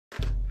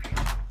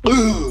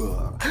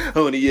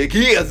Honey, your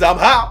kids, I'm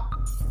out.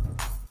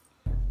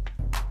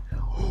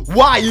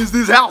 Why is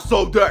this house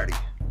so dirty?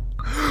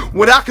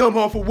 When I come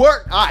home from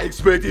work, I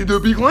expect it to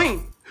be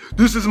clean.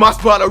 This is my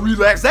spot of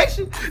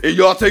relaxation, and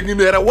y'all taking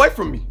that away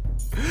from me.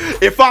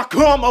 If I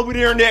come over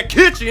there in that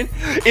kitchen,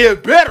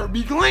 it better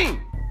be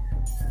clean.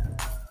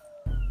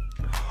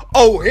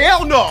 Oh,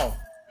 hell no.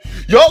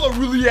 Y'all are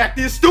really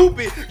acting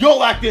stupid.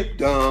 Y'all acting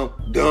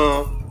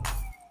dumb.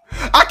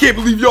 I can't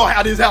believe y'all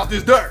have this house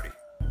this dirty.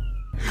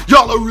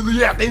 Y'all are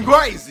really acting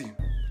crazy.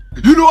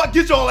 You know what?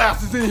 Get y'all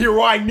asses in here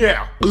right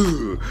now.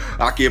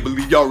 I can't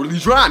believe y'all really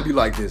trying to be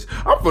like this.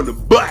 I'm from the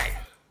back.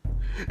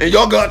 And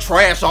y'all got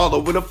trash all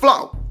over the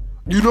floor.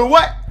 You know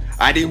what?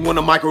 I didn't want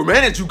to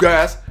micromanage you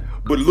guys,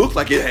 but it looks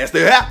like it has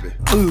to happen.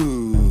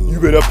 You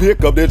better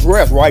pick up that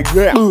trash right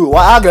now. Well,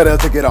 I gotta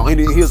take it out. Ain't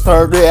it his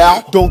turn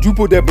now? Don't you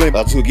put that blame.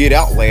 I took it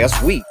out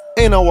last week.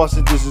 And I watched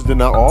the dishes, they're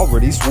not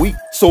already sweet.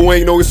 So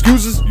ain't no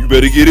excuses. You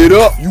better get it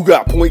up. You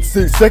got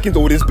 0.6 seconds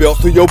on this belt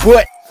to your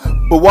butt.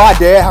 But why,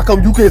 Dad? How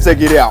come you can't take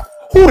it out?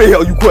 Who the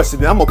hell you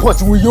questioning? I'ma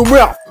punch you in your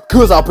mouth.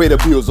 Cause I pay the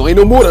bills, so ain't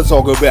no more to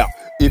talk about.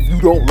 If you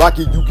don't like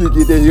it, you can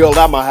get the hell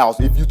out my house.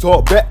 If you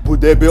talk back,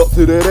 put that belt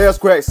to that ass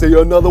crack. Say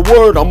another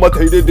word, I'ma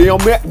take the damn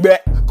Mac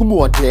back. Come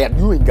on, Dad,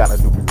 you ain't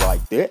gotta do me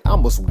like that.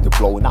 I'ma sweep the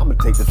floor and I'ma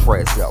take the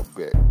trash out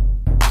back.